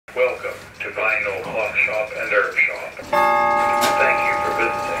Welcome to Pine Knoll Clock Shop and Herb Shop. Thank you for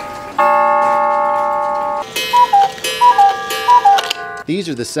visiting. These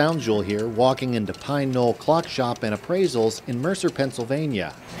are the sounds you'll hear walking into Pine Knoll Clock Shop and Appraisals in Mercer,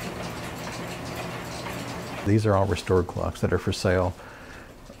 Pennsylvania. These are all restored clocks that are for sale.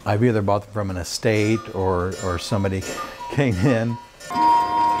 I've either bought them from an estate or somebody came in.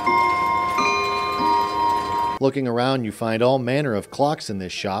 Looking around, you find all manner of clocks in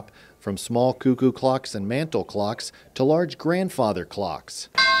this shop, from small cuckoo clocks and mantle clocks to large grandfather clocks.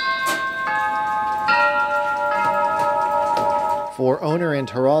 For owner and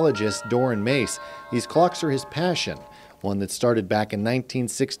horologist Dorrin Mace, these clocks are his passion, one that started back in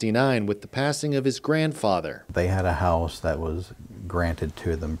 1969 with the passing of his grandfather. They had a house that was granted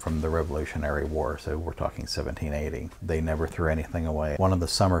to them from the Revolutionary War, so we're talking 1780. They never threw anything away. One of the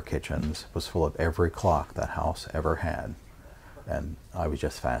summer kitchens was full of every clock that house ever had, and I was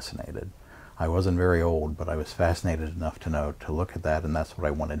just fascinated. I wasn't very old, but I was fascinated enough to know to look at that, and that's what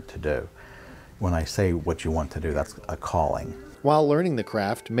I wanted to do. When I say what you want to do, that's a calling. While learning the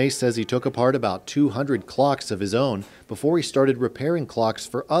craft, Mace says he took apart about 200 clocks of his own before he started repairing clocks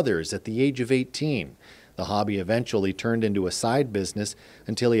for others at the age of 18. The hobby eventually turned into a side business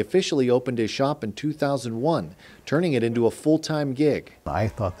until he officially opened his shop in 2001, turning it into a full-time gig. I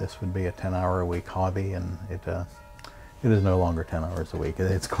thought this would be a 10-hour-a-week hobby, and it is no longer 10 hours a week.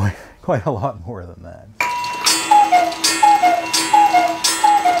 It's quite a lot more than that.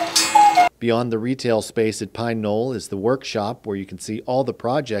 Beyond the retail space at Pine Knoll is the workshop, where you can see all the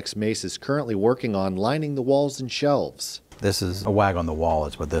projects Mace is currently working on lining the walls and shelves. This is a wag on the wall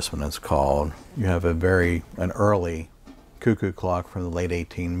is what this one is called. You have an early cuckoo clock from the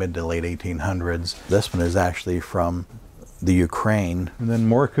mid to late 1800s. This one is actually from the Ukraine. And then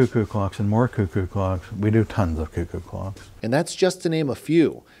more cuckoo clocks and more cuckoo clocks. We do tons of cuckoo clocks. And that's just to name a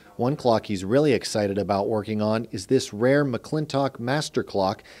few. One clock he's really excited about working on is this rare McClintock master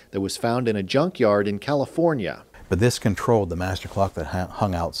clock that was found in a junkyard in California. But this controlled the master clock that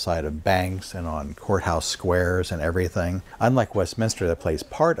hung outside of banks and on courthouse squares and everything. Unlike Westminster that plays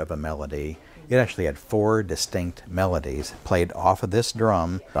part of a melody, it actually had 4 distinct melodies played off of this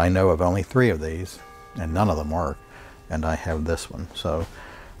drum. I know of only 3 of these, and none of them work, and I have this one. So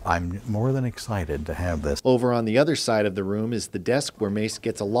I'm more than excited to have this. Over on the other side of the room is the desk where Mace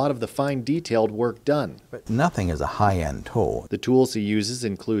gets a lot of the fine detailed work done. But nothing is a high-end tool. The tools he uses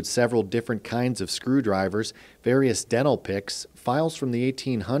include several different kinds of screwdrivers, various dental picks, files from the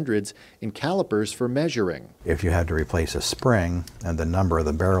 1800s, and calipers for measuring. If you had to replace a spring and the number of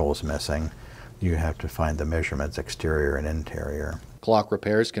the barrel is missing, you have to find the measurements exterior and interior. Clock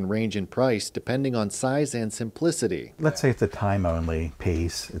repairs can range in price depending on size and simplicity. Let's say it's a time-only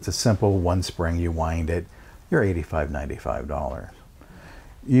piece. It's a simple one spring, you wind it, you're $85, $95.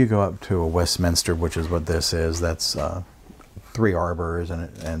 You go up to a Westminster, which is what this is, that's 3 arbors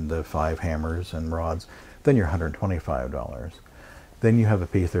and the 5 hammers and rods, then you're $125. Then you have a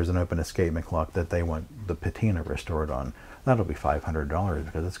piece, there's an open escapement clock that they want the patina restored on. That'll be $500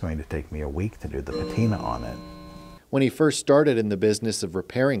 because it's going to take me a week to do the patina on it. When he first started in the business of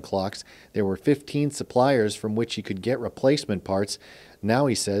repairing clocks, there were 15 suppliers from which he could get replacement parts. Now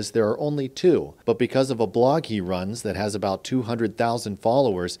he says there are only 2, but because of a blog he runs that has about 200,000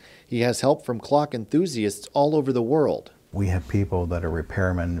 followers, he has help from clock enthusiasts all over the world. We have people that are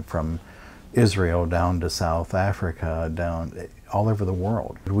repairmen from Israel down to South Africa, down all over the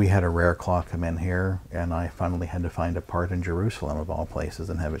world. We had a rare clock come in here, and I finally had to find a part in Jerusalem, of all places,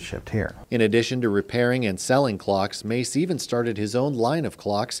 and have it shipped here. In addition to repairing and selling clocks, Mace even started his own line of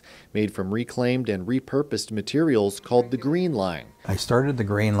clocks made from reclaimed and repurposed materials called the Green Line. I started the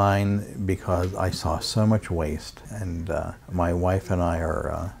Green Line because I saw so much waste, and my wife and I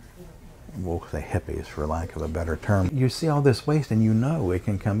are we'll say hippies for lack of a better term. You see all this waste and you know it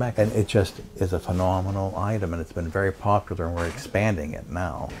can come back, and it just is a phenomenal item, and it's been very popular, and we're expanding it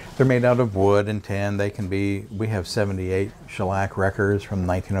now. They're made out of wood and tin. They can be, we have 78 shellac wreckers from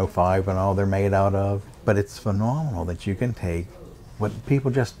 1905 and all they're made out of. But it's phenomenal that you can take what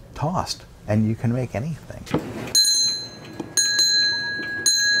people just tossed and you can make anything.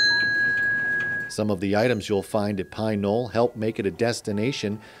 Some of the items you'll find at Pine Knoll help make it a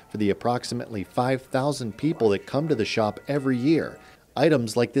destination for the approximately 5,000 people that come to the shop every year.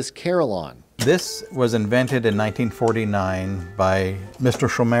 Items like this carillon. This was invented in 1949 by Mr.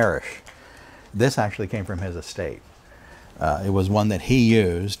 Schulmerisch. This actually came from his estate. It was one that he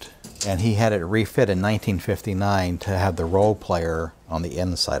used, and he had it refit in 1959 to have the roll player on the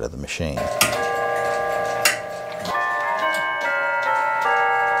inside of the machine.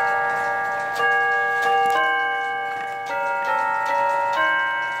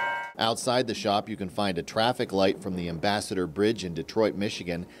 Outside the shop, you can find a traffic light from the Ambassador Bridge in Detroit,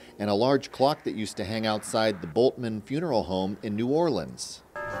 Michigan, and a large clock that used to hang outside the Boltman Funeral Home in New Orleans.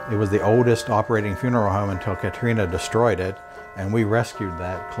 It was the oldest operating funeral home until Katrina destroyed it, and we rescued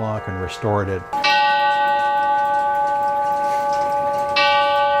that clock and restored it.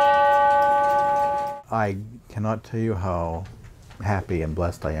 I cannot tell you how happy and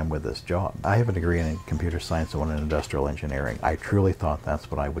blessed I am with this job. I have a degree in computer science and one in industrial engineering. I truly thought that's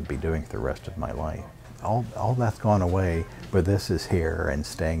what I would be doing for the rest of my life. All that's gone away, but this is here and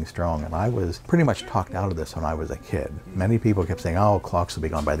staying strong. And I was pretty much talked out of this when I was a kid. Many people kept saying, oh, clocks will be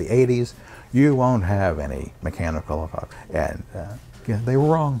gone by the 80s. You won't have any mechanical clocks. And yeah, they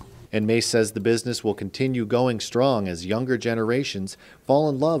were wrong. And Mace says the business will continue going strong as younger generations fall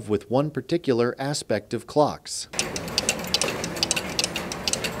in love with one particular aspect of clocks.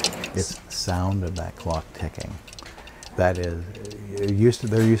 It's the sound of that clock ticking. That is, there used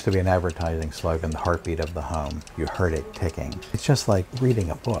to be an advertising slogan, the heartbeat of the home. You heard it ticking. It's just like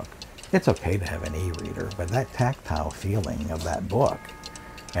reading a book. It's okay to have an e-reader, but that tactile feeling of that book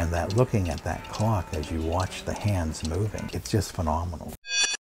and that looking at that clock as you watch the hands moving, it's just phenomenal.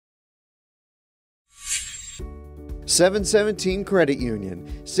 717 Credit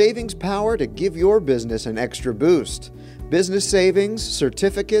Union, savings power to give your business an extra boost. Business savings,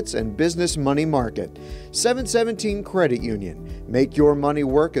 certificates, and business money market. 717 Credit Union, make your money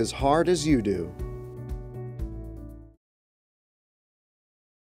work as hard as you do.